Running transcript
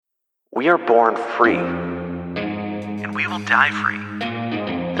We are born free. And we will die free.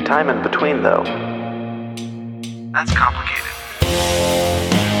 The time in between, though, that's complicated.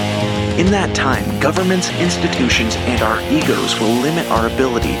 In that time, governments, institutions, and our egos will limit our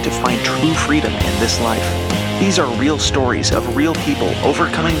ability to find true freedom in this life. These are real stories of real people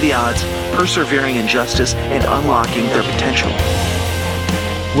overcoming the odds, persevering in justice, and unlocking their potential.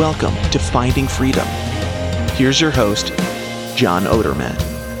 Welcome to Finding Freedom. Here's your host, John Odermatt.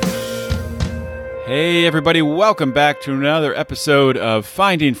 Hey everybody, welcome back to another episode of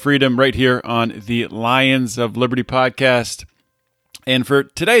Finding Freedom right here on the Lions of Liberty podcast. And for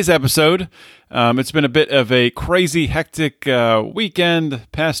today's episode, it's been a bit of a crazy, hectic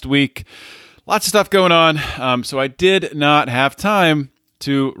past week. Lots of stuff going on, so I did not have time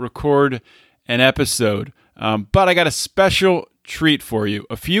to record an episode. But I got a special treat for you.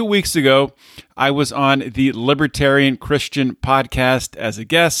 A few weeks ago, I was on the Libertarian Christian podcast as a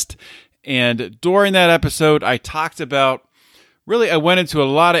guest. And during that episode, I talked about, I went into a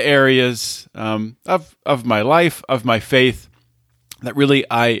lot of areas of my life, of my faith, that really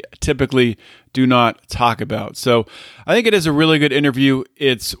I typically do not talk about. So I think it is a really good interview.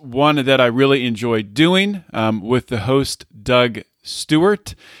 It's one that I really enjoy doing with the host, Doug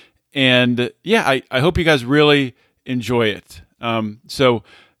Stewart. And yeah, I hope you guys really enjoy it. So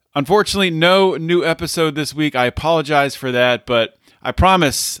unfortunately, no new episode this week. I apologize for that, but I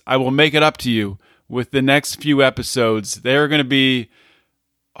promise I will make it up to you with the next few episodes. They're going to be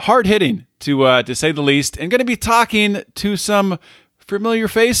hard-hitting, to say the least, and going to be talking to some familiar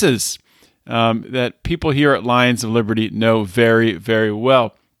faces that people here at Lions of Liberty know very, very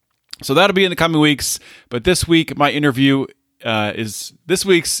well. So that'll be in the coming weeks. But this week, this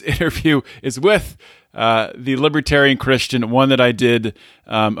week's interview is with the Libertarian Christian, one that I did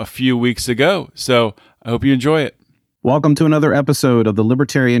a few weeks ago. So I hope you enjoy it. Welcome to another episode of the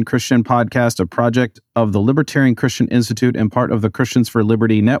Libertarian Christian Podcast, a project of the Libertarian Christian Institute and part of the Christians for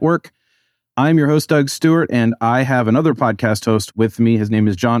Liberty Network. I'm your host, Doug Stewart, and I have another podcast host with me. His name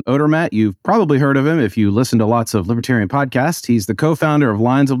is John Odermatt. You've probably heard of him if you listen to lots of Libertarian podcasts. He's the co-founder of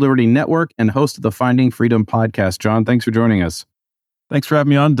Lions of Liberty Network and host of the Finding Freedom podcast. John, thanks for joining us. Thanks for having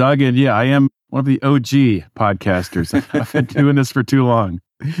me on, Doug. And yeah, I am one of the OG podcasters. I've been doing this for too long.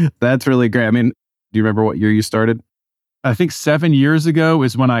 That's really great. I mean, do you remember what year you started? I think 7 years ago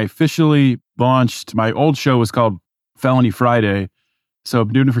is when I officially launched. My old show was called Felony Friday. So I've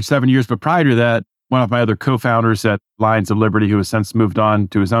been doing it for 7 years. But prior to that, one of my other co-founders at Lions of Liberty, who has since moved on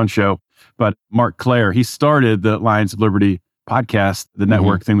to his own show, but Mark Clare, he started the Lions of Liberty podcast, the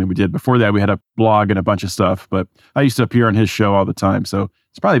network thing that we did. Before that, we had a blog and a bunch of stuff. But I used to appear on his show all the time. So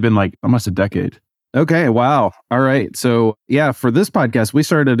it's probably been like almost a decade. Okay, wow. All right. So yeah, for this podcast, we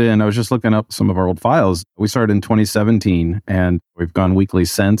started I was just looking up some of our old files. We started in 2017 and we've gone weekly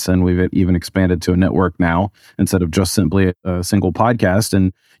since, and we've even expanded to a network now instead of just simply a single podcast.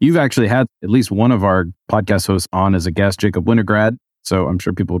 And you've actually had at least one of our podcast hosts on as a guest, Jacob Winograd. So I'm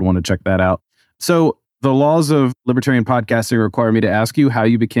sure people would want to check that out. So the laws of libertarian podcasting require me to ask you how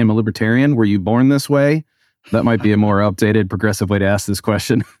you became a libertarian. Were you born this way? That might be a more updated, progressive way to ask this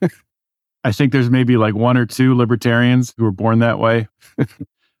question. I think there's maybe like one or two libertarians who were born that way.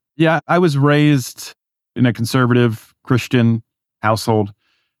 Yeah, I was raised in a conservative Christian household.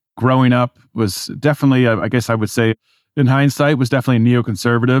 Growing up was definitely, I guess I would say, in hindsight, was definitely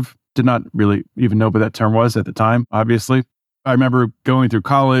neoconservative. Did not really even know what that term was at the time, obviously. I remember going through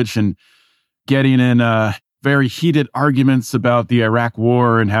college and getting in very heated arguments about the Iraq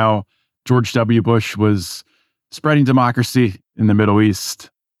War and how George W. Bush was spreading democracy in the Middle East.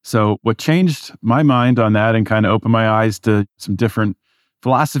 So what changed my mind on that and kind of opened my eyes to some different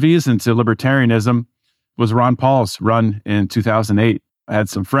philosophies and to libertarianism was Ron Paul's run in 2008. I had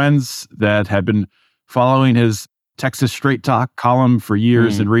some friends that had been following his Texas Straight Talk column for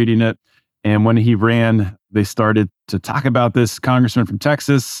years and reading it. And when he ran, they started to talk about this congressman from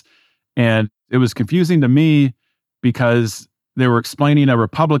Texas. And it was confusing to me because they were explaining a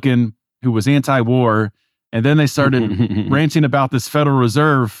Republican who was anti-war. And then they started ranting about this Federal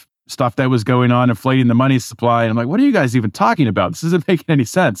Reserve stuff that was going on, inflating the money supply. And I'm like, what are you guys even talking about? This isn't making any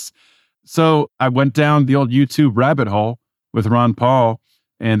sense. So I went down the old YouTube rabbit hole with Ron Paul,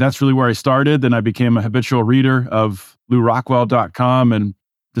 and that's really where I started. Then I became a habitual reader of LouRockwell.com and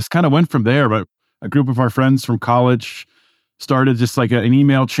just kind of went from there. But a group of our friends from college started just like an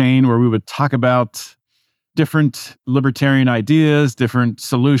email chain where we would talk about different libertarian ideas, different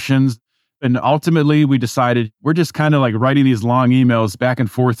solutions. And ultimately, we decided we're just kind of like writing these long emails back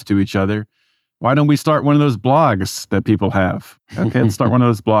and forth to each other. Why don't we start one of those blogs that people have? Okay, let's start one of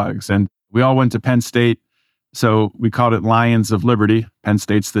those blogs. And we all went to Penn State So we called it Lions of Liberty. Penn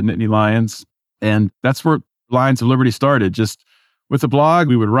State's the Nittany Lions. And that's where Lions of Liberty started. Just with the blog,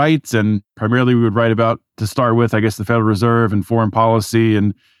 we would write, and primarily we would write about, to start with, I guess, the Federal Reserve and foreign policy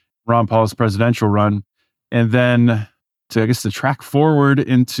and Ron Paul's presidential run. And then to track forward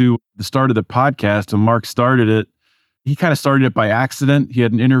into the start of the podcast, when Mark started it, he kind of started it by accident. He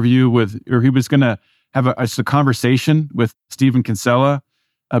had an interview he was going to have a conversation with Stephen Kinsella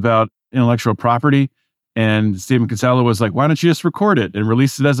about intellectual property. And Stephen Kinsella was like, why don't you just record it and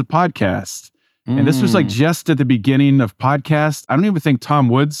release it as a podcast? And this was like just at the beginning of podcasts. I don't even think Tom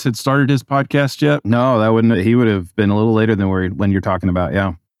Woods had started his podcast yet. No, he would have been a little later than when you're talking about.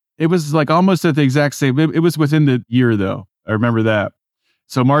 Yeah. It was like almost at the exact same, it was within the year though. I remember that.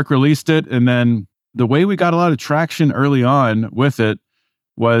 So Mark released it. And then the way we got a lot of traction early on with it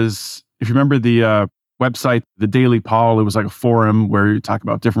was, if you remember the website, the Daily Paul, it was like a forum where you talk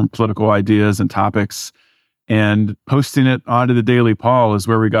about different political ideas and topics. And posting it onto the Daily Paul is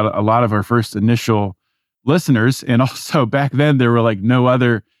where we got a lot of our first initial listeners. And also back then, there were like no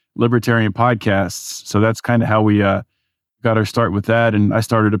other libertarian podcasts. So that's kind of how we got our start with that. And I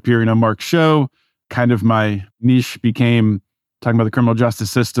started appearing on Mark's show. Kind of my niche became talking about the criminal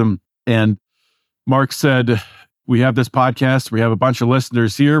justice system. And Mark said, we have this podcast. We have a bunch of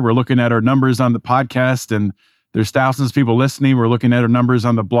listeners here. We're looking at our numbers on the podcast, and there's thousands of people listening. We're looking at our numbers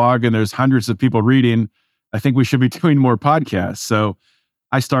on the blog, and there's hundreds of people reading. I think we should be doing more podcasts. So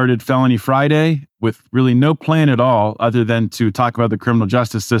I started Felony Friday with really no plan at all other than to talk about the criminal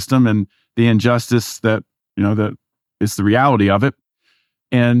justice system and the injustice that is the reality of it.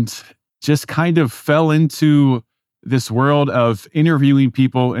 And just kind of fell into this world of interviewing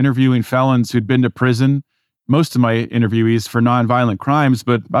felons who'd been to prison. Most of my interviewees for nonviolent crimes,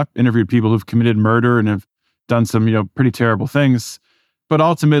 but I've interviewed people who've committed murder and have done some, pretty terrible things. But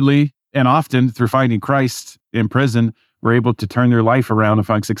ultimately, and often through finding Christ in prison, were able to turn their life around and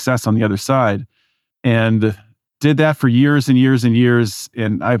find success on the other side. And did that for years and years and years.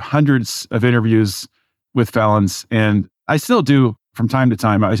 And I have hundreds of interviews with felons. And I still do from time to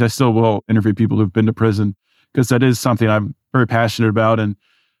time. I still will interview people who've been to prison, because that is something I'm very passionate about. And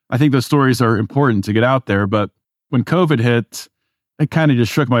I think those stories are important to get out there. But when COVID hit, it kind of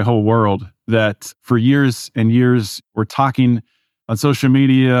just shook my whole world, that for years and years, we're talking on social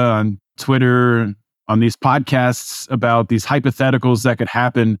media, on Twitter, on these podcasts about these hypotheticals that could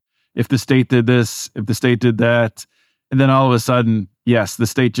happen if the state did this, if the state did that. And then all of a sudden, yes, the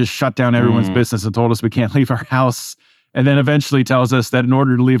state just shut down everyone's business and told us we can't leave our house. And then eventually tells us that in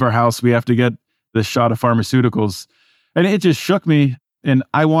order to leave our house, we have to get this shot of pharmaceuticals. And it just shook me. And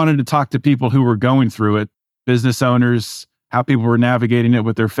I wanted to talk to people who were going through it, business owners, how people were navigating it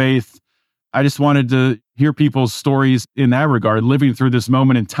with their faith. I just wanted to hear people's stories in that regard, living through this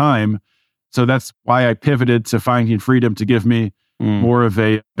moment in time. So that's why I pivoted to Finding Freedom, to give me more of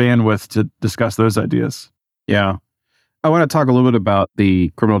a bandwidth to discuss those ideas. Yeah. I want to talk a little bit about the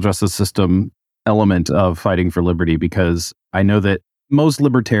criminal justice system element of fighting for liberty, because I know that most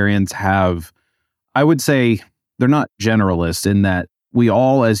libertarians have, I would say, they're not generalists in that we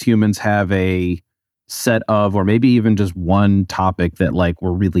all as humans have a set of, or maybe even just one topic that like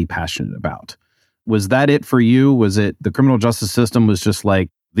we're really passionate about. Was that it for you? Was it the criminal justice system was just like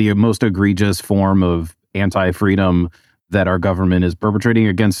the most egregious form of anti-freedom that our government is perpetrating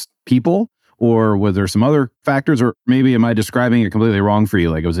against people? Or were there some other factors? Or maybe am I describing it completely wrong for you?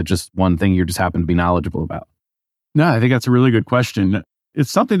 Like, was it just one thing you just happen to be knowledgeable about? No, I think that's a really good question.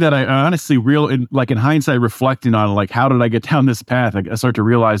 It's something that I honestly, in hindsight, reflecting on, like, how did I get down this path? I start to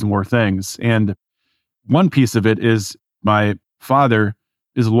realize more things. And one piece of it is my father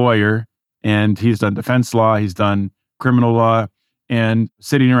is a lawyer, and he's done defense law, he's done criminal law, and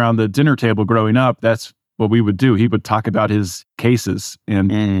sitting around the dinner table growing up, that's what we would do. He would talk about his cases.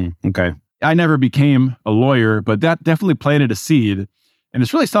 And okay. I never became a lawyer, but that definitely planted a seed. And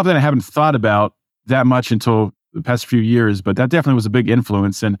it's really something I haven't thought about that much until the past few years, but that definitely was a big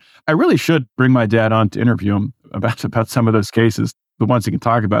influence. And I really should bring my dad on to interview him about some of those cases, the ones he can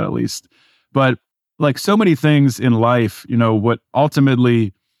talk about at least. But like so many things in life, what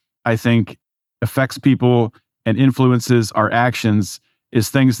ultimately I think affects people and influences our actions is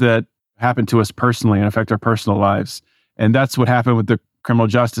things that happen to us personally and affect our personal lives. And that's what happened with the criminal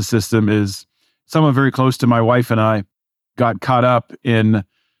justice system. Is someone very close to my wife and I got caught up in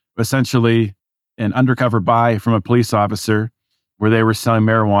essentially an undercover buy from a police officer where they were selling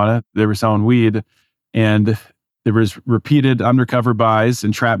marijuana, they were selling weed, and there was repeated undercover buys,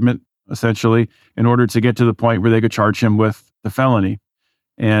 entrapment, essentially, in order to get to the point where they could charge him with the felony.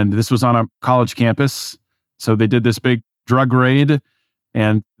 And this was on a college campus. So they did this big drug raid,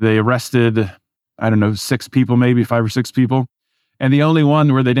 and they arrested, I don't know, 6 people, maybe 5 or 6 people. And the only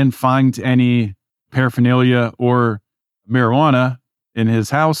one where they didn't find any paraphernalia or marijuana in his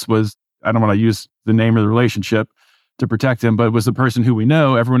house was, I don't want to use the name of the relationship to protect him, but it was the person who we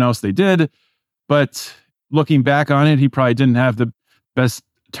know. Everyone else they did. But looking back on it, he probably didn't have the best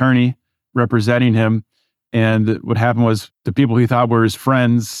attorney representing him. And what happened was the people he thought were his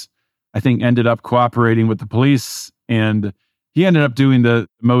friends, I think, ended up cooperating with the police. And he ended up doing the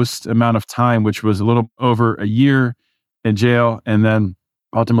most amount of time, which was a little over a year in jail, and then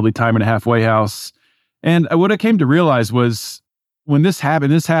ultimately time in a halfway house. And what I came to realize was when this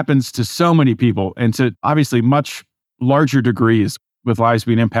happened, this happens to so many people and to obviously much larger degrees, with lives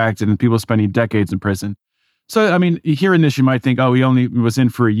being impacted and people spending decades in prison. So, I mean, hearing this, you might think, oh, he only was in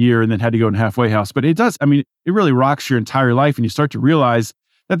for a year and then had to go in a halfway house. But it does, I mean, it really rocks your entire life. And you start to realize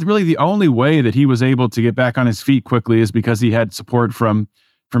that really the only way that he was able to get back on his feet quickly is because he had support from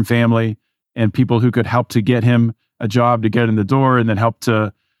family and people who could help to get him a job to get in the door, and then help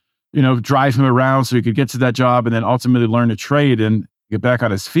to, drive him around so he could get to that job, and then ultimately learn a trade and get back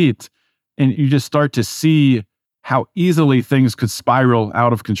on his feet. And you just start to see how easily things could spiral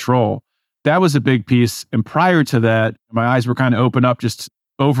out of control. That was a big piece. And prior to that, my eyes were kind of open up just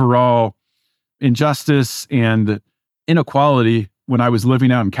overall injustice and inequality when I was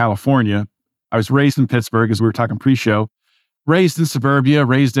living out in California. I was raised in Pittsburgh, as we were talking pre-show, raised in suburbia,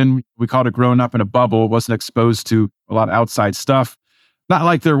 we called it growing up in a bubble, wasn't exposed to a lot of outside stuff. Not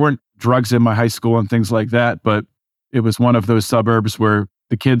like there weren't drugs in my high school and things like that, but it was one of those suburbs where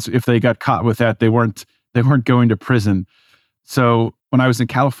the kids, if they got caught with that, they weren't going to prison. So when I was in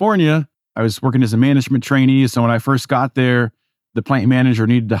California, I was working as a management trainee. So when I first got there, the plant manager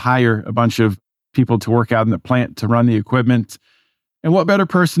needed to hire a bunch of people to work out in the plant to run the equipment. And what better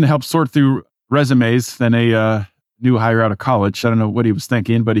person to help sort through resumes than a new hire out of college? I don't know what he was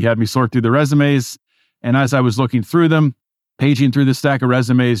thinking, but he had me sort through the resumes. And as I was looking through them, paging through the stack of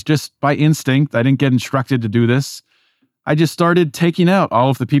resumes, just by instinct, I didn't get instructed to do this. I just started taking out all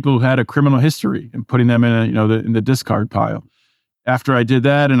of the people who had a criminal history and putting them in in the discard pile. After I did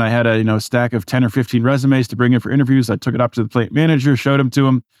that, and I had a stack of 10 or 15 resumes to bring in for interviews, I took it up to the plant manager, showed them to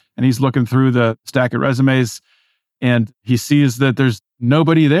him, and he's looking through the stack of resumes, and he sees that there's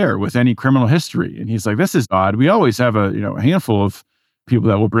nobody there with any criminal history, and he's like, "This is odd. We always have a handful of people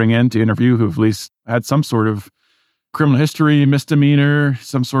that we'll bring in to interview who've at least had some sort of criminal history, misdemeanor,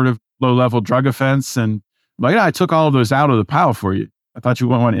 some sort of low-level drug offense." And I'm like, "Yeah, I took all of those out of the pile for you. I thought you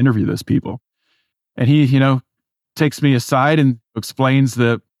wouldn't want to interview those people." And he, takes me aside and explains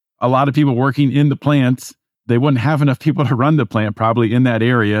that a lot of people working in the plant, they wouldn't have enough people to run the plant probably in that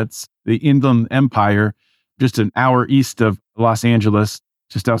area. It's the Inland Empire, just an hour east of Los Angeles,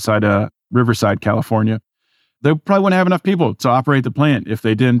 just outside Riverside, California. They probably wouldn't have enough people to operate the plant if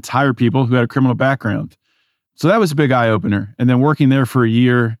they didn't hire people who had a criminal background. So that was a big eye-opener. And then working there for a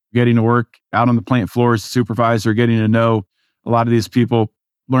year, getting to work out on the plant floor as a supervisor, getting to know a lot of these people,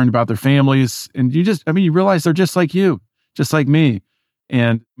 learn about their families. And you realize they're just like you, just like me.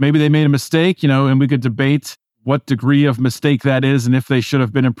 And maybe they made a mistake, and we could debate what degree of mistake that is and if they should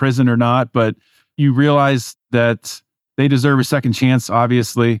have been in prison or not. But you realize that they deserve a second chance,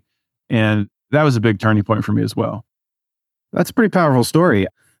 obviously. And that was a big turning point for me as well. That's a pretty powerful story.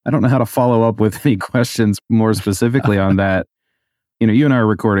 I don't know how to follow up with any questions more specifically on that. You and I are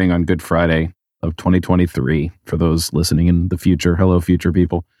recording on Good Friday of 2023 for those listening in the future. Hello, future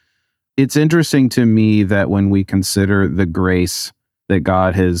people. It's interesting to me that when we consider the grace that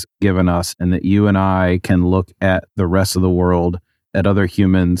God has given us and that you and I can look at the rest of the world, at other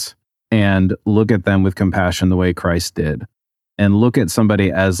humans, and look at them with compassion the way Christ did, and look at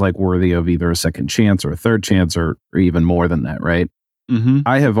somebody as like worthy of either a second chance or a third chance or even more than that, right? Mm-hmm.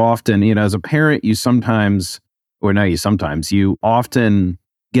 I have often, as a parent, you often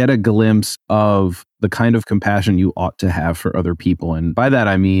get a glimpse of the kind of compassion you ought to have for other people. And by that,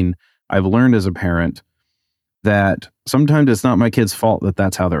 I mean, I've learned as a parent that sometimes it's not my kid's fault that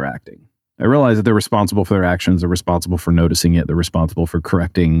that's how they're acting. I realize that they're responsible for their actions. They're responsible for noticing it. They're responsible for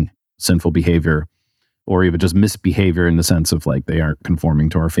correcting sinful behavior or even just misbehavior in the sense of like they aren't conforming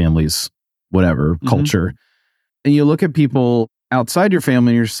to our family's whatever culture. And you look at people outside your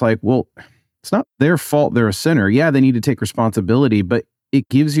family and you're just like, well, it's not their fault they're a sinner. Yeah, they need to take responsibility, but it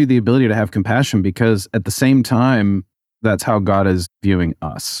gives you the ability to have compassion because at the same time, that's how God is viewing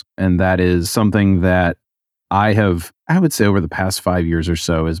us. And that is something that I would say over the past 5 years or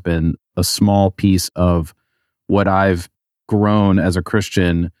so has been a small piece of what I've grown as a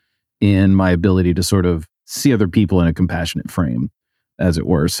Christian in my ability to sort of see other people in a compassionate frame, as it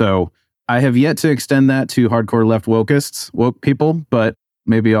were. So I have yet to extend that to hardcore woke people, but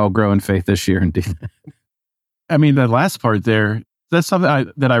maybe I'll grow in faith this year and do that. I mean, the last part there, that's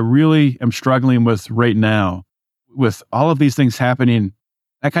something that I really am struggling with right now. With all of these things happening,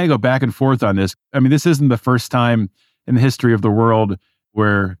 I kind of go back and forth on this. I mean, this isn't the first time in the history of the world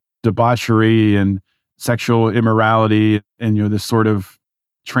where debauchery and sexual immorality and, this sort of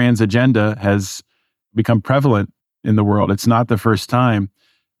trans agenda has become prevalent in the world. It's not the first time.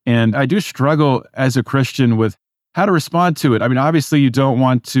 And I do struggle as a Christian with how to respond to it. I mean, obviously you don't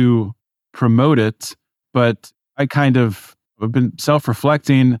want to promote it, but I kind of have been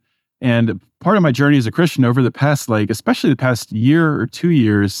self-reflecting, and part of my journey as a Christian over the past, especially the past year or 2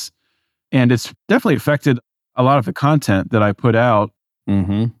 years, and it's definitely affected a lot of the content that I put out.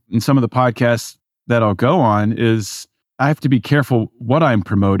 Mm-hmm. And some of the podcasts that I'll go on is I have to be careful what I'm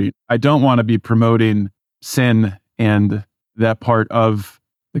promoting. I don't want to be promoting sin and that part of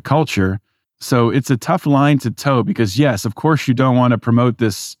the culture. So it's a tough line to toe because, yes, of course, you don't want to promote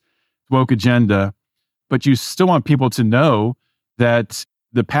this woke agenda, but you still want people to know that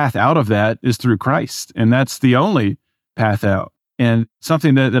the path out of that is through Christ. And that's the only path out. And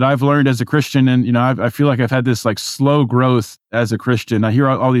something that I've learned as a Christian, and, I feel like I've had this slow growth as a Christian. I hear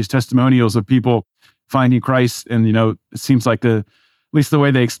all these testimonials of people finding Christ, and, it seems like at least the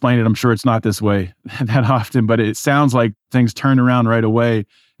way they explain it, I'm sure it's not this way that often, but it sounds like things turn around right away.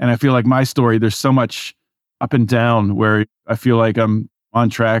 And I feel like my story, there's so much up and down where I feel like I'm on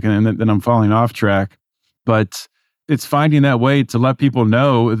track and then I'm falling off track. But it's finding that way to let people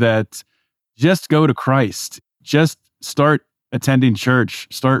know that just go to Christ, just start attending church,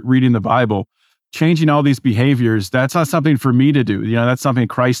 start reading the Bible, changing all these behaviors. That's not something for me to do. That's something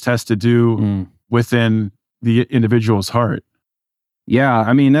Christ has to do within the individual's heart. Yeah,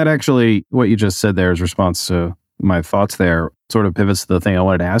 I mean, that actually, what you just said there is response to my thoughts there, sort of pivots to the thing I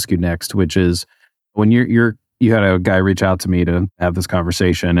wanted to ask you next, which is when you had a guy reach out to me to have this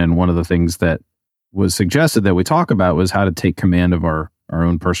conversation, and one of the things that was suggested that we talk about was how to take command of our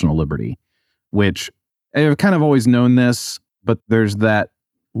own personal liberty, which I've kind of always known this, but there's that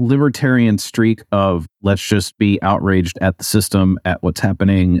libertarian streak of let's just be outraged at the system, at what's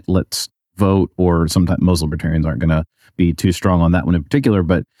happening, let's vote, or sometimes most libertarians aren't going to be too strong on that one in particular,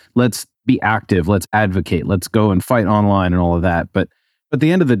 but let's be active, let's advocate, let's go and fight online and all of that. But at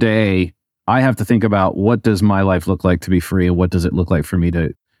the end of the day, I have to think about what does my life look like to be free, and what does it look like for me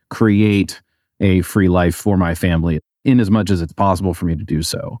to create a free life for my family in as much as it's possible for me to do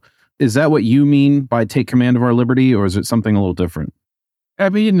so. Is that what you mean by take command of our liberty, or is it something a little different? I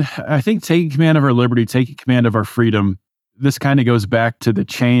mean, I think taking command of our liberty, taking command of our freedom, this kind of goes back to the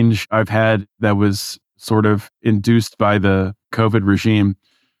change I've had that was sort of induced by the COVID regime,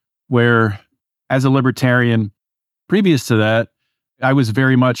 where as a libertarian, previous to that, I was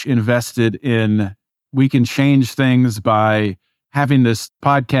very much invested in we can change things by having this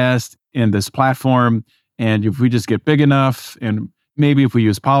podcast and this platform. And if we just get big enough, and maybe if we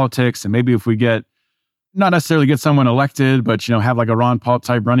use politics, and maybe if we get, not necessarily get someone elected, but, have like a Ron Paul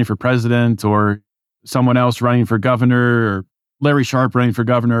type running for president, or someone else running for governor, or Larry Sharp running for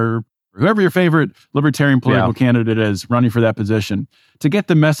governor, or whoever your favorite libertarian political candidate is running for that position, to get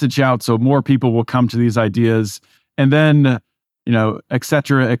the message out so more people will come to these ideas. And then, et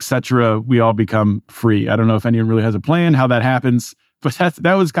cetera, we all become free. I don't know if anyone really has a plan how that happens, but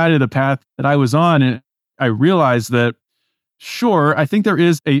that was kind of the path that I was on. And I realized that, sure, I think there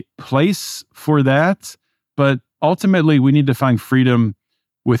is a place for that, but ultimately we need to find freedom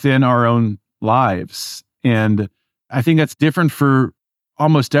within our own lives. And I think that's different for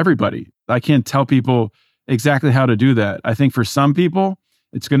almost everybody. I can't tell people exactly how to do that. I think for some people,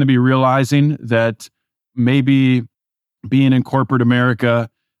 it's going to be realizing that maybe being in corporate America,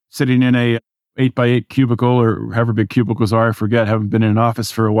 sitting in a 8x8 cubicle, or however big cubicles are, I forget, haven't been in an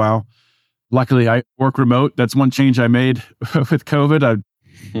office for a while. Luckily, I work remote. That's one change I made with COVID.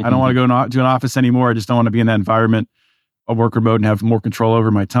 I don't want to go to an office anymore. I just don't want to be in that environment. I'll work remote and have more control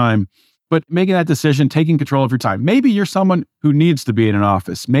over my time. But making that decision, taking control of your time. Maybe you're someone who needs to be in an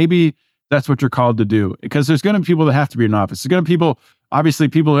office. Maybe that's what you're called to do, because there's going to be people that have to be in an office. There's going to be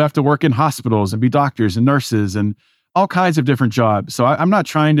people who have to work in hospitals and be doctors and nurses and all kinds of different jobs. So I'm not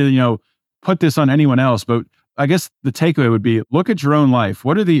trying to, put this on anyone else, but I guess the takeaway would be look at your own life.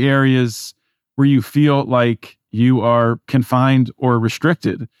 What are the areas where you feel like you are confined or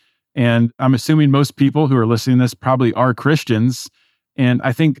restricted? And I'm assuming most people who are listening to this probably are Christians. And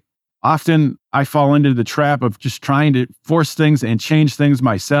I think often I fall into the trap of just trying to force things and change things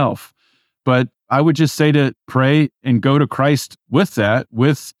myself. But I would just say to pray and go to Christ with that,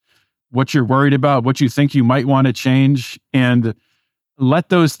 with what you're worried about, what you think you might want to change, and let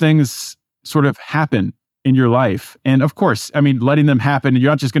those things sort of happen in your life. And of course, I mean, letting them happen,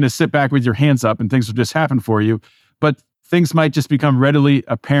 you're not just going to sit back with your hands up and things will just happen for you, but things might just become readily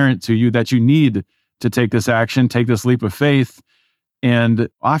apparent to you that you need to take this action, take this leap of faith. And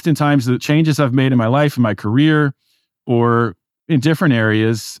oftentimes the changes I've made in my life, in my career, or in different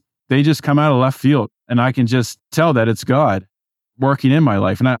areas, they just come out of left field. And I can just tell that it's God working in my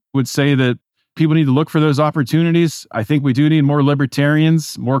life. And I would say that people need to look for those opportunities. I think we do need more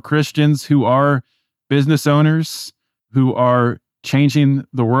libertarians, more Christians who are business owners, who are changing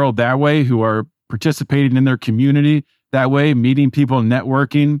the world that way, who are participating in their community that way, meeting people,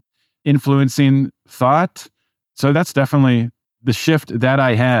 networking, influencing thought. So that's definitely the shift that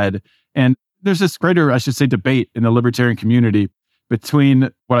I had. And there's this greater, I should say, debate in the libertarian community between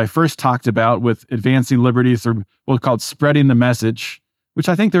what I first talked about with advancing liberty through what's called spreading the message, which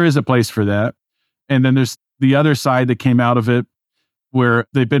I think there is a place for that. And then there's the other side that came out of it where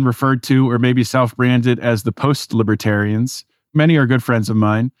they've been referred to or maybe self-branded as the post-libertarians. Many are good friends of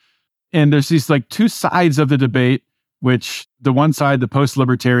mine. And there's these like two sides of the debate, which the one side, the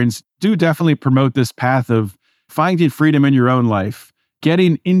post-libertarians, do definitely promote this path of finding freedom in your own life,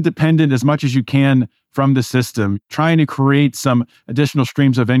 getting independent as much as you can from the system, trying to create some additional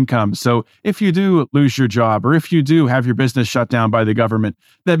streams of income. So if you do lose your job or if you do have your business shut down by the government,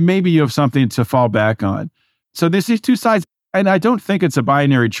 that maybe you have something to fall back on. So there's these two sides, and I don't think it's a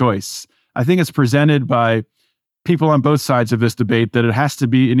binary choice. I think it's presented by people on both sides of this debate that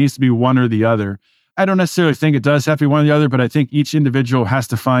it needs to be one or the other. I don't necessarily think it does have to be one or the other, but I think each individual has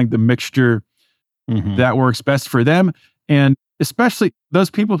to find the mixture that works best for them. And especially those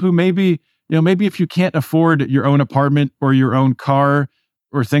people who maybe if you can't afford your own apartment or your own car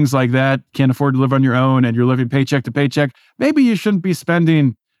or things like that, can't afford to live on your own and you're living paycheck to paycheck, maybe you shouldn't be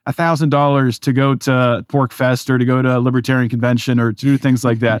spending $1,000 to go to Pork Fest or to go to a libertarian convention or to do things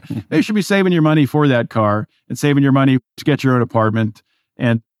like that. They should be saving your money for that car and saving your money to get your own apartment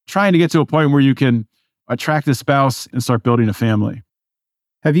and trying to get to a point where you can attract a spouse and start building a family.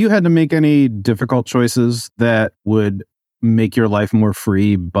 Have you had to make any difficult choices that would make your life more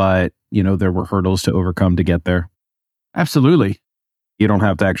free, but there were hurdles to overcome to get there? Absolutely. You don't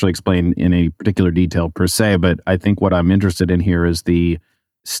have to actually explain in a particular detail per se, but I think what I'm interested in here is the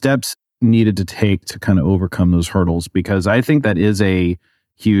steps needed to take to kind of overcome those hurdles, because I think that is a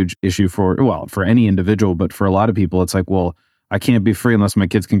huge issue for any individual, but for a lot of people, it's like, well, I can't be free unless my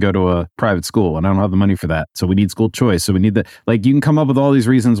kids can go to a private school and I don't have the money for that. So we need school choice. So we need that. Like, you can come up with all these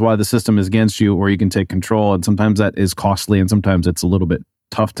reasons why the system is against you, or you can take control. And sometimes that is costly and sometimes it's a little bit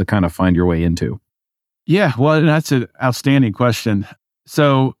tough to kind of find your way into. Yeah, well, that's an outstanding question.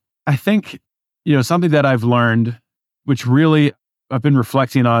 So I think, something that I've learned, which really I've been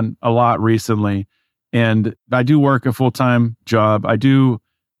reflecting on a lot recently, and I do work a full-time job. I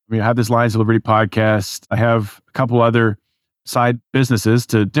have this Lions of Liberty podcast. I have a couple other side businesses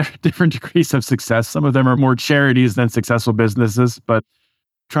to different degrees of success. Some of them are more charities than successful businesses, but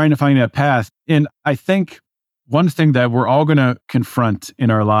trying to find that path. And I think one thing that we're all going to confront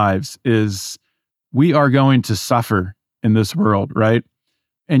in our lives is we are going to suffer in this world, right?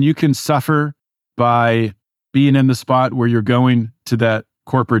 And you can suffer by being in the spot where you're going to that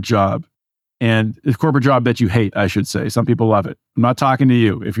corporate job, and the corporate job that you hate, I should say. Some people love it. I'm not talking to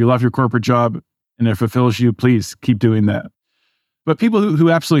you. If you love your corporate job and it fulfills you, please keep doing that. But people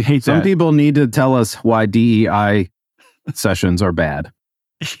who absolutely hate Some that. people need to tell us why DEI sessions are bad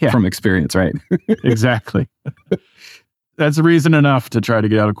from experience, right? Exactly. That's reason enough to try to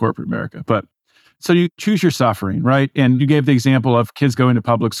get out of corporate America. But so you choose your suffering, right? And you gave the example of kids going to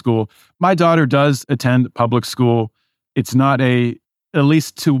public school. My daughter does attend public school. It's not at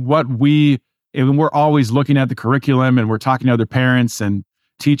least to what we're always looking at the curriculum and we're talking to other parents and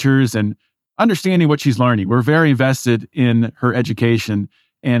teachers and understanding what she's learning. We're very invested in her education,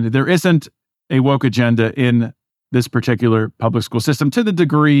 and there isn't a woke agenda in this particular public school system to the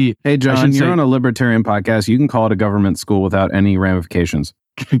degree. Hey, John, you're on a libertarian podcast. You can call it a government school without any ramifications.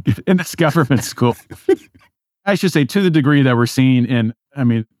 In this government school. I should say to the degree that we're seeing in,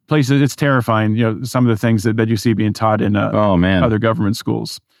 places, it's terrifying, some of the things that you see being taught in other government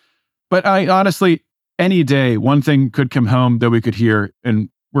schools. But I honestly, any day, one thing could come home that we could hear, and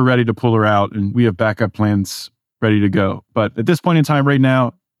we're ready to pull her out, and we have backup plans ready to go. But at this point in time right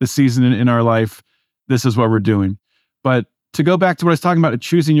now, this season in our life, this is what we're doing. But to go back to what I was talking about,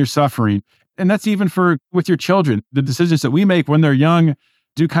 choosing your suffering, and that's even with your children, the decisions that we make when they're young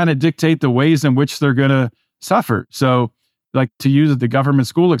do kind of dictate the ways in which they're going to suffer. So, like, to use the government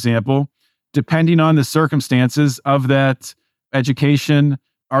school example, depending on the circumstances of that education,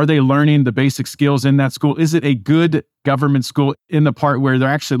 are they learning the basic skills in that school? Is it a good government school in the part where they're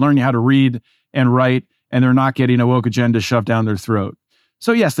actually learning how to read and write and they're not getting a woke agenda shoved down their throat.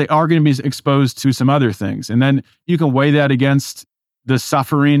 So yes, they are going to be exposed to some other things. And then you can weigh that against the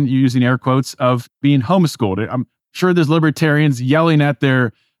suffering, using air quotes, of being homeschooled. I'm sure there's libertarians yelling at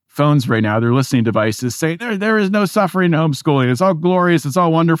their phones right now, their listening devices, saying there is no suffering in homeschooling. It's all glorious. It's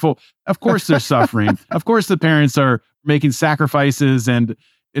all wonderful. Of course there's suffering. Of course the parents are making sacrifices, and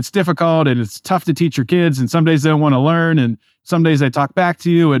it's difficult and it's tough to teach your kids. And some days they don't want to learn, and some days they talk back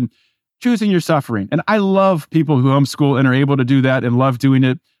to you, and choosing your suffering. And I love people who homeschool and are able to do that and love doing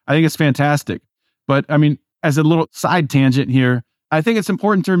it. I think it's fantastic. But I mean, as a little side tangent here, I think it's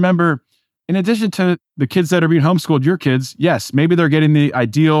important to remember, in addition to the kids that are being homeschooled, your kids, yes, maybe they're getting the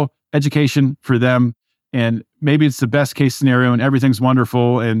ideal education for them, and maybe it's the best case scenario and everything's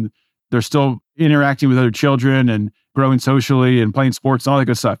wonderful, and they're still interacting with other children and growing socially and playing sports and all that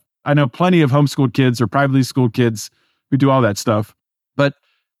good stuff. I know plenty of homeschooled kids or privately schooled kids who do all that stuff. But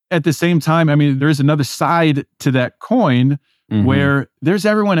at the same time, I mean, there's another side to that coin where there's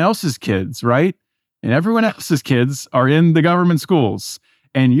everyone else's kids, right? And everyone else's kids are in the government schools.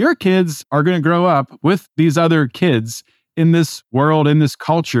 And your kids are going to grow up with these other kids in this world, in this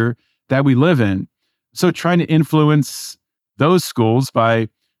culture that we live in. So trying to influence those schools by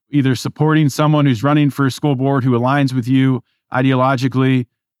either supporting someone who's running for a school board who aligns with you ideologically,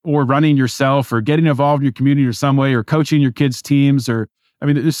 or running yourself, or getting involved in your community or some way, or coaching your kids' teams, or, I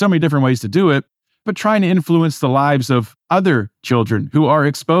mean, there's so many different ways to do it, but trying to influence the lives of other children who are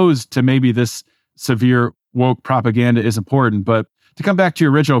exposed to maybe this severe woke propaganda is important. But to come back to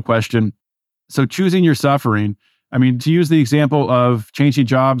your original question, so choosing your suffering, I mean, to use the example of changing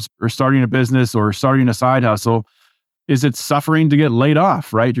jobs or starting a business or starting a side hustle, is it suffering to get laid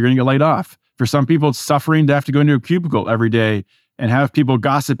off, right? You're going to get laid off. For some people, it's suffering to have to go into a cubicle every day and have people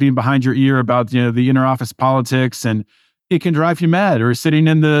gossiping behind your ear about, the interoffice politics, and it can drive you mad. Or sitting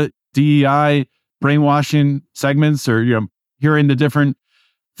in the DEI brainwashing segments, or hearing the different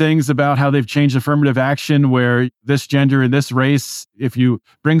things about how they've changed affirmative action, where this gender and this race, if you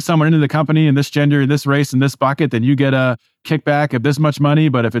bring someone into the company and this gender and this race and this bucket, then you get a kickback of this much money.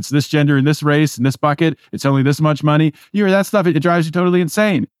 But if it's this gender and this race and this bucket, it's only this much money. You hear that stuff, it drives you totally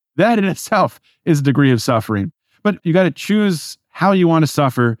insane. That in itself is a degree of suffering. But you got to choose how you want to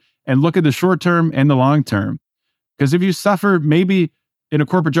suffer and look at the short term and the long term. Because if you suffer maybe in a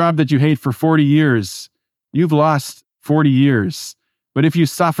corporate job that you hate for 40 years, you've lost 40 years. But if you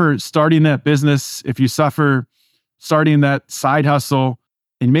suffer starting that business, if you suffer starting that side hustle,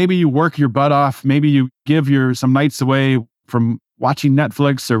 and maybe you work your butt off, maybe you give some nights away from watching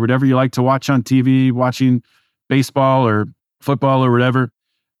Netflix or whatever you like to watch on TV, watching baseball or football or whatever,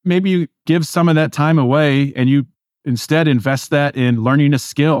 maybe you give some of that time away and you instead invest that in learning a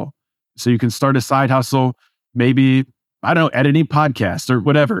skill. So you can start a side hustle, maybe, I don't know, editing podcasts or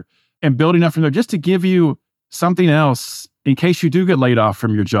whatever, and building up from there just to give you something else in case you do get laid off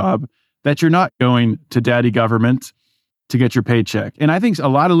from your job, that you're not going to daddy government to get your paycheck. And I think a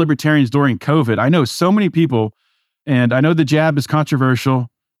lot of libertarians during COVID, I know so many people, and I know the jab is controversial.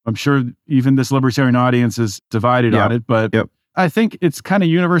 I'm sure even this libertarian audience is divided on it, but I think it's kind of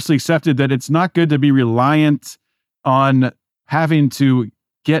universally accepted that it's not good to be reliant on having to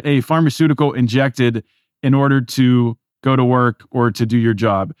get a pharmaceutical injected in order to go to work or to do your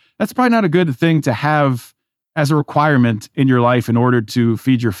job. That's probably not a good thing to have as a requirement in your life in order to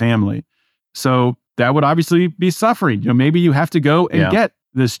feed your family. So that would obviously be suffering. Maybe you have to go and get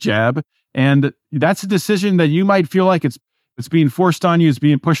this jab, and that's a decision that you might feel like it's being forced on you, it's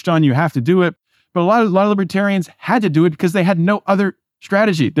being pushed on you, have to do it. But a lot of libertarians had to do it because they had no other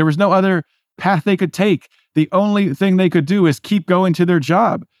strategy. There was no other path they could take. The only thing they could do is keep going to their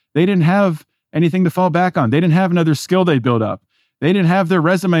job. They didn't have anything to fall back on. They didn't have another skill they built up. They didn't have their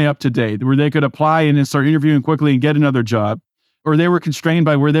resume up to date where they could apply and then start interviewing quickly and get another job. Or they were constrained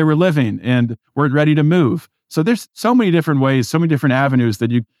by where they were living and weren't ready to move. So there's so many different ways, so many different avenues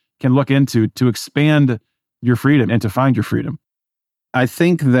that you can look into to expand your freedom and to find your freedom. I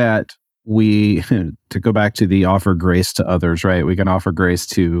think that to go back to the offer grace to others, right? We can offer grace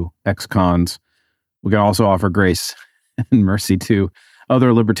to ex-cons. We can also offer grace and mercy to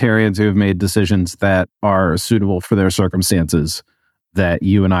other libertarians who have made decisions that are suitable for their circumstances that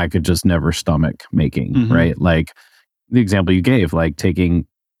you and I could just never stomach making, right? Like the example you gave, like taking,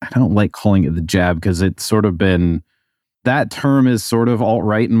 I don't like calling it the jab because it's sort of been, that term is sort of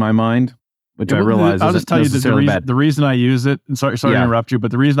alt-right in my mind, which I realize I'll just tell you the reason I use it, and sorry to interrupt you, but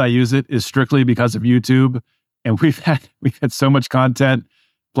the reason I use it is strictly because of YouTube. And we've had so much content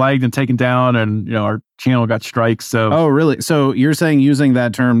flagged and taken down, and our channel got strikes. So oh, really? So you're saying using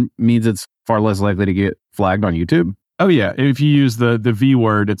that term means it's far less likely to get flagged on YouTube? Oh yeah, if you use the V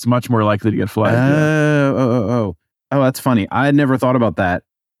word, it's much more likely to get flagged. Oh, Oh, that's funny. I had never thought about that.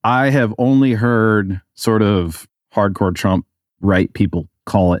 I have only heard sort of hardcore Trump right people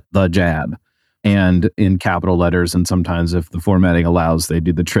call it the jab, and in capital letters. And sometimes if the formatting allows, they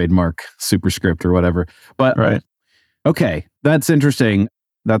do the trademark superscript or whatever. But Right. okay, that's interesting.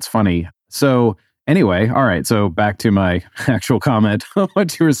 That's funny. So anyway, all right. So back to my actual comment on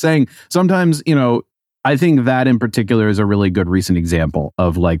what you were saying. Sometimes, I think that in particular is a really good recent example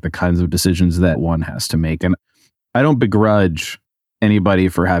of like the kinds of decisions that one has to make. And I don't begrudge anybody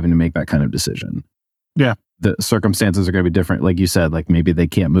for having to make that kind of decision. Yeah. The circumstances are going to be different. Like you said, like maybe they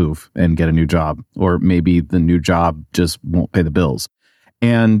can't move and get a new job, or maybe the new job just won't pay the bills.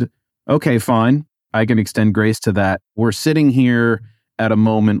 And okay, fine. I can extend grace to that. We're sitting here at a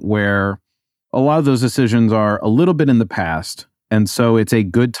moment where a lot of those decisions are a little bit in the past. And so it's a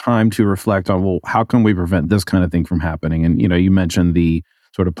good time to reflect on, well, how can we prevent this kind of thing from happening? And, you mentioned the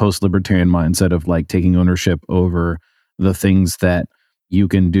sort of post-libertarian mindset of like taking ownership over the things that you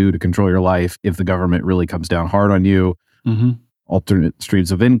can do to control your life if the government really comes down hard on you. Mm-hmm. Alternate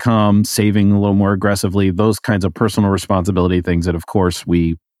streams of income, saving a little more aggressively, those kinds of personal responsibility things that, of course,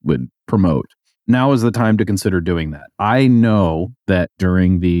 we would promote. Now is the time to consider doing that. I know that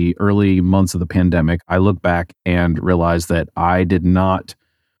during the early months of the pandemic, I look back and realize that I did not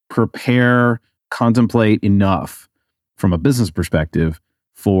contemplate enough from a business perspective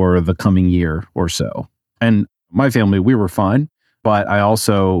for the coming year or so. And my family, we were fine, but I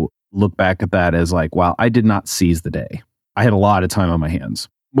also look back at that as like, wow, I did not seize the day. I had a lot of time on my hands,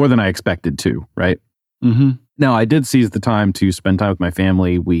 more than I expected to, right? Mm-hmm. Now, I did seize the time to spend time with my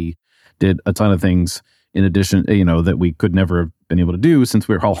family. We did a ton of things in addition, that we could never have been able to do since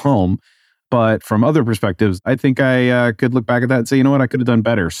we were all home. But from other perspectives, I think I could look back at that and say, you know what, I could have done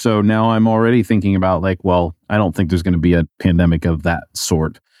better. So now I'm already thinking about like, well, I don't think there's going to be a pandemic of that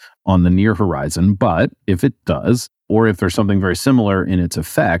sort on the near horizon. But if it does, or if there's something very similar in its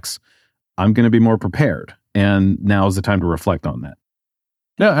effects, I'm going to be more prepared. And now is the time to reflect on that.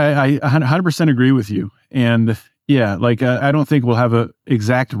 No, I 100% agree with you. And yeah, like I don't think we'll have a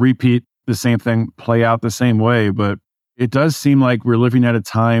exact repeat, the same thing play out the same way, but it does seem like we're living at a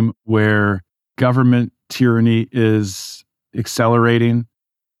time where government tyranny is accelerating.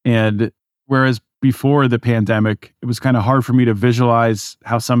 And whereas before the pandemic, it was kind of hard for me to visualize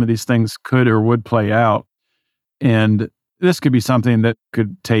how some of these things could or would play out. And this could be something that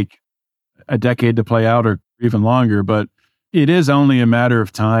could take a decade to play out or even longer, but it is only a matter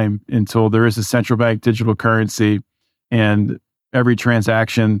of time until there is a central bank digital currency and every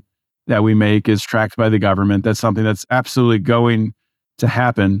transaction that we make is tracked by the government. That's something that's absolutely going to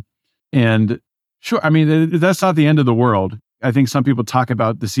happen. And sure, I mean, that's not the end of the world. I think some people talk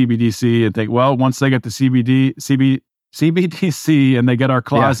about the CBDC and think, well, once they get the CBDC and they get our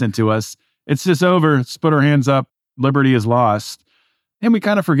claws into us, it's just over. Let's put our hands up. Liberty is lost. And we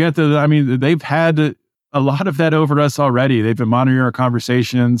kind of forget that, I mean, they've had a lot of that over us already. They've been monitoring our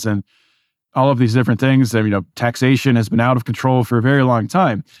conversations and all of these different things. And, taxation has been out of control for a very long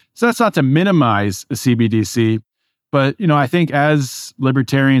time. So that's not to minimize a CBDC. But, I think as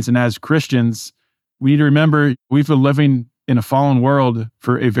libertarians and as Christians, we need to remember we've been living in a fallen world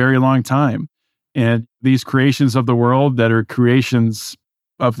for a very long time. And these creations of the world that are creations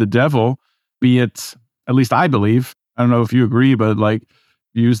of the devil, be it, at least I believe, I don't know if you agree, but like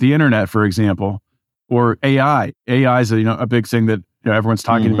use the internet, for example, or AI. AI is a big thing that everyone's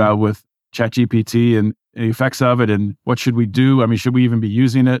talking about with ChatGPT and the effects of it and what should we do? I mean, should we even be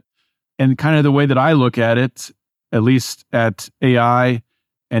using it? And kind of the way that I look at it, at least at AI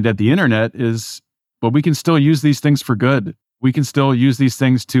and at the internet, is, well, we can still use these things for good. We can still use these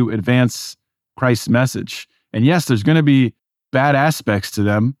things to advance Christ's message. And yes, there's going to be bad aspects to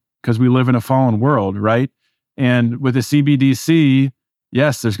them because we live in a fallen world, right? And with the CBDC,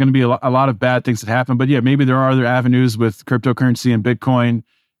 yes, there's going to be a lot of bad things that happen. But yeah, maybe there are other avenues with cryptocurrency and Bitcoin.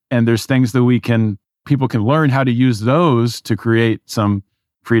 And there's things that people can learn how to use those to create some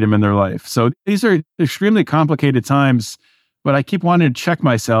freedom in their life. So these are extremely complicated times, but I keep wanting to check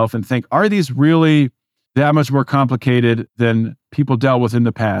myself and think, are these really that much more complicated than people dealt with in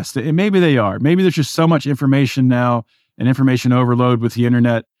the past? And maybe they are. Maybe there's just so much information now and information overload with the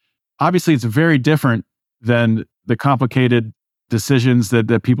internet. Obviously, it's very different than the complicated decisions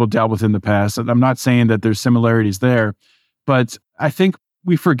that people dealt with in the past. And I'm not saying that there's similarities there, but I think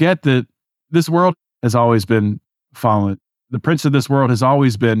we forget that this world has always been fallen. The prince of this world has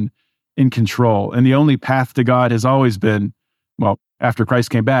always been in control. And the only path to God has always been, well, after Christ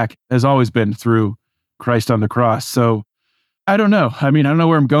came back, has always been through Christ on the cross. So I don't know. I mean, I don't know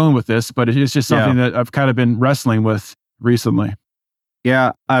where I'm going with this, but it's just something that I've kind of been wrestling with recently.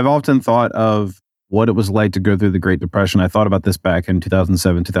 Yeah, I've often thought of what it was like to go through the Great Depression. I thought about this back in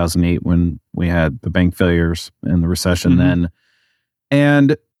 2007, 2008, when we had the bank failures and the recession then.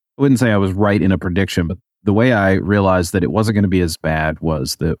 And I wouldn't say I was right in a prediction, but the way I realized that it wasn't going to be as bad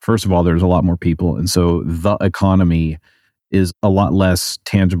was that, first of all, there's a lot more people. And so the economy is a lot less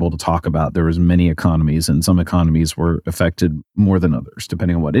tangible to talk about. There was many economies, and some economies were affected more than others,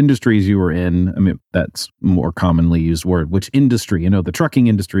 depending on what industries you were in. I mean, that's more commonly used word. Which industry, the trucking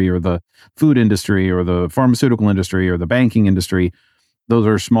industry or the food industry or the pharmaceutical industry or the banking industry, those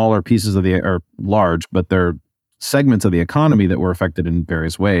are smaller pieces of or large, but they're segments of the economy that were affected in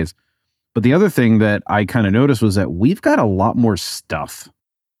various ways. But the other thing that I kind of noticed was that we've got a lot more stuff.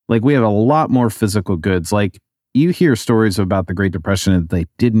 Like, we have a lot more physical goods. Like, you hear stories about the Great Depression and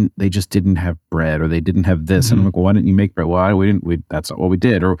they just didn't have bread, or they didn't have this. And I'm like, well, why didn't you make bread? Well, that's not what we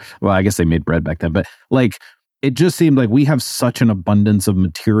did. Or, well, I guess they made bread back then. But like, it just seemed like we have such an abundance of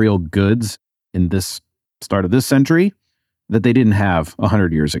material goods in this start of this century that they didn't have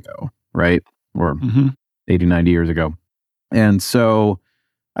 100 years ago, right? Or 80, 90 years ago. And so,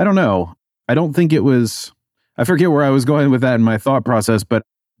 I don't know. I don't think it was, I forget where I was going with that in my thought process, but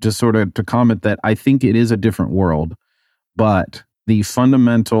just sort of to comment that I think it is a different world, but the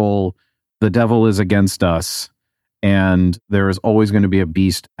fundamental, the devil is against us, and there is always going to be a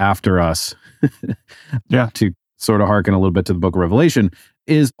beast after us. To sort of hearken a little bit to the book of Revelation,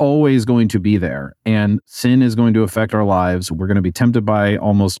 is always going to be there. And sin is going to affect our lives. We're going to be tempted by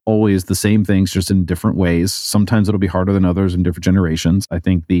almost always the same things, just in different ways. Sometimes it'll be harder than others in different generations. I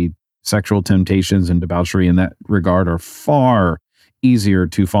think the sexual temptations and debauchery in that regard are far easier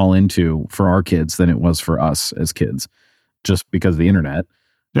to fall into for our kids than it was for us as kids, just because of the internet.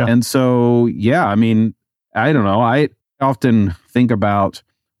 And so, I mean, I don't know. I often think about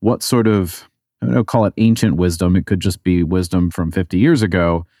what sort of, I don't know, call it ancient wisdom. It could just be wisdom from 50 years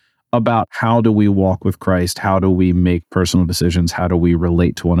ago about how do we walk with Christ? How do we make personal decisions? How do we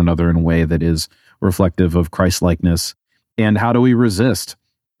relate to one another in a way that is reflective of Christ-likeness? And how do we resist?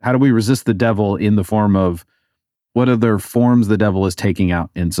 How do we resist the devil in the form of what other forms the devil is taking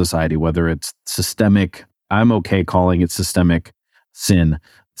out in society, whether it's systemic, I'm okay calling it systemic sin,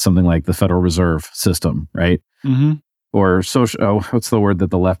 something like the Federal Reserve System, right? Or social, what's the word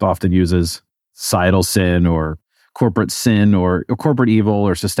that the left often uses? Societal sin or corporate sin or corporate evil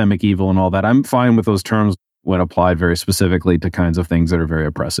or systemic evil and all that. I'm fine with those terms when applied very specifically to kinds of things that are very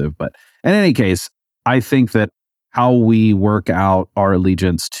oppressive. But in any case, I think that how we work out our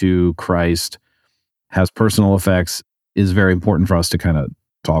allegiance to Christ has personal effects is very important for us to kind of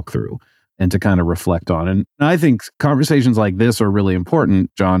talk through and to kind of reflect on. And I think conversations like this are really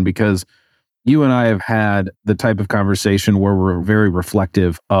important, John, because you and I have had the type of conversation where we're very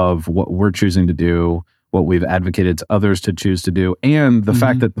reflective of what we're choosing to do, what we've advocated to others to choose to do, and the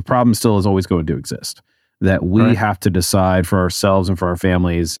fact that the problem still is always going to exist, that we have to decide for ourselves and for our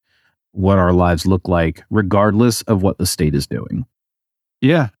families what our lives look like, regardless of what the state is doing.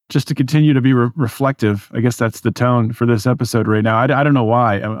 Yeah, just to continue to be reflective. I guess that's the tone for this episode right now. I don't know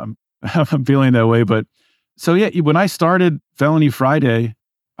why I'm feeling that way, but so when I started Felony Friday,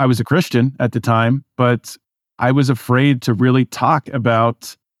 I was a Christian at the time, but I was afraid to really talk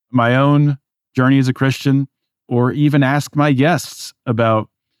about my own journey as a Christian, or even ask my guests about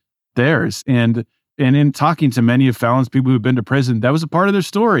theirs. And in talking to many of Fallon's people who've been to prison, that was a part of their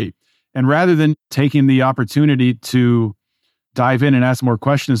story. And rather than taking the opportunity to dive in and ask more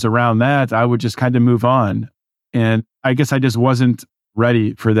questions around that, I would just kind of move on. And I guess I just wasn't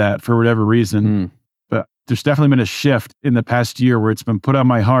ready for that for whatever reason. But there's definitely been a shift in the past year where it's been put on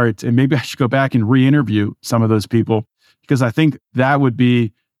my heart, and maybe I should go back and re-interview some of those people, because I think that would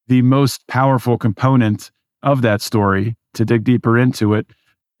be the most powerful component of that story, to dig deeper into it.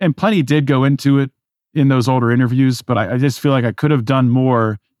 And plenty did go into it in those older interviews, but I just feel like I could have done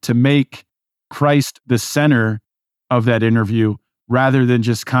more to make Christ the center of that interview, rather than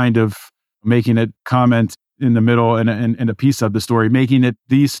just kind of making a comment in the middle and a piece of the story, making it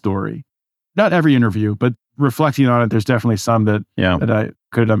the story. Not every interview, but reflecting on it, there's definitely some that I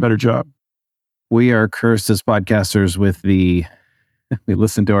could have done a better job. We are cursed as podcasters with we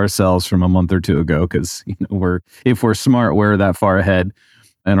listen to ourselves from a month or two ago, because if we're smart, we're that far ahead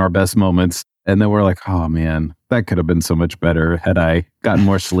in our best moments. And then we're like, oh man, that could have been so much better had I gotten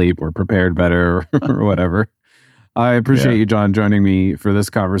more sleep or prepared better or whatever. I appreciate you, John, joining me for this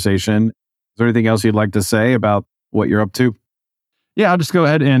conversation. Is there anything else you'd like to say about what you're up to? Yeah, I'll just go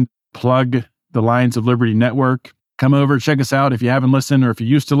ahead and plug the Lions of Liberty Network. Come over, check us out if you haven't listened, or if you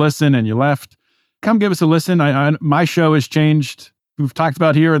used to listen and you left. Come give us a listen. My show has changed. We've talked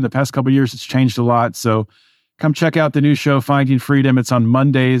about here in the past couple of years, it's changed a lot. So come check out the new show, Finding Freedom. It's on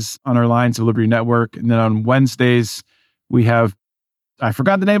Mondays on our Lions of Liberty Network. And then on Wednesdays, we have, I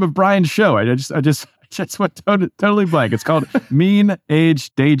forgot the name of Brian's show. I just went totally blank. It's called Mean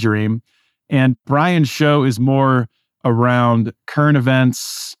Age Daydream. And Brian's show is more around current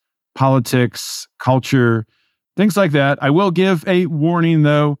events, politics, culture, things like that. I will give a warning,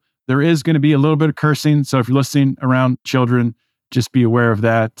 though. There is going to be a little bit of cursing. So if you're listening around children, just be aware of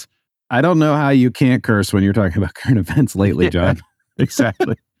that. I don't know how you can't curse when you're talking about current events lately, John.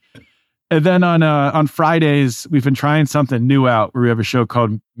 Exactly. And then on Fridays, we've been trying something new out where we have a show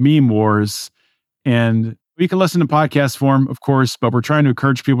called Meme Wars. And you can listen to podcast form, of course, but we're trying to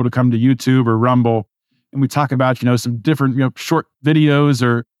encourage people to come to YouTube or Rumble. And we talk about, some different, short videos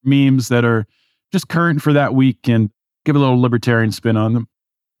or memes that are just current for that week and give a little libertarian spin on them.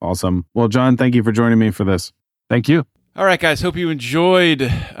 Awesome. Well, John, thank you for joining me for this. Thank you. All right, guys. Hope you enjoyed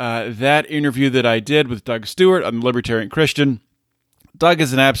that interview that I did with Doug Stewart on the Libertarian Christian. Doug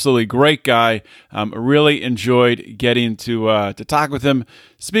is an absolutely great guy. Really enjoyed getting to talk with him,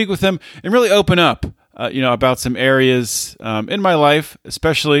 speak with him, and really open up, about some areas in my life,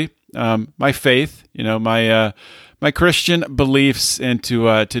 especially my faith, my Christian beliefs, and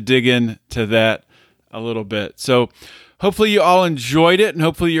to dig into that a little bit. So hopefully you all enjoyed it, and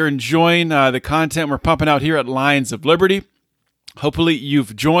hopefully you're enjoying the content we're pumping out here at Lions of Liberty. Hopefully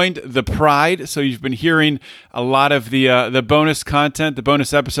you've joined the Pride, so you've been hearing a lot of the bonus content, the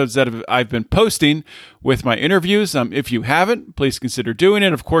bonus episodes that I've been posting with my interviews. If you haven't, please consider doing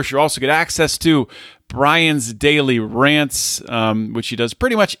it. Of course, you also get access to Brian's daily rants, which he does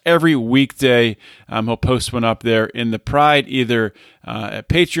pretty much every weekday. He'll post one up there in the Pride, either at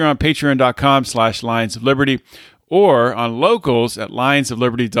patreon.com/Lions of Liberty, or on Locals at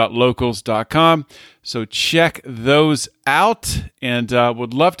lionsofliberty.locals.com. So check those out, and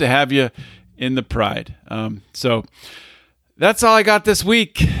would love to have you in the Pride. So that's all I got this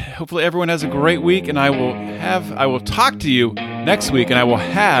week. Hopefully everyone has a great week, and I will talk to you next week, and I will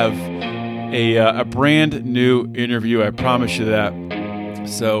have a brand new interview. I promise you that.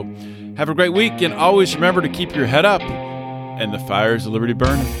 So have a great week, and always remember to keep your head up and the fires of liberty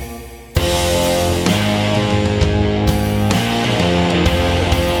burning.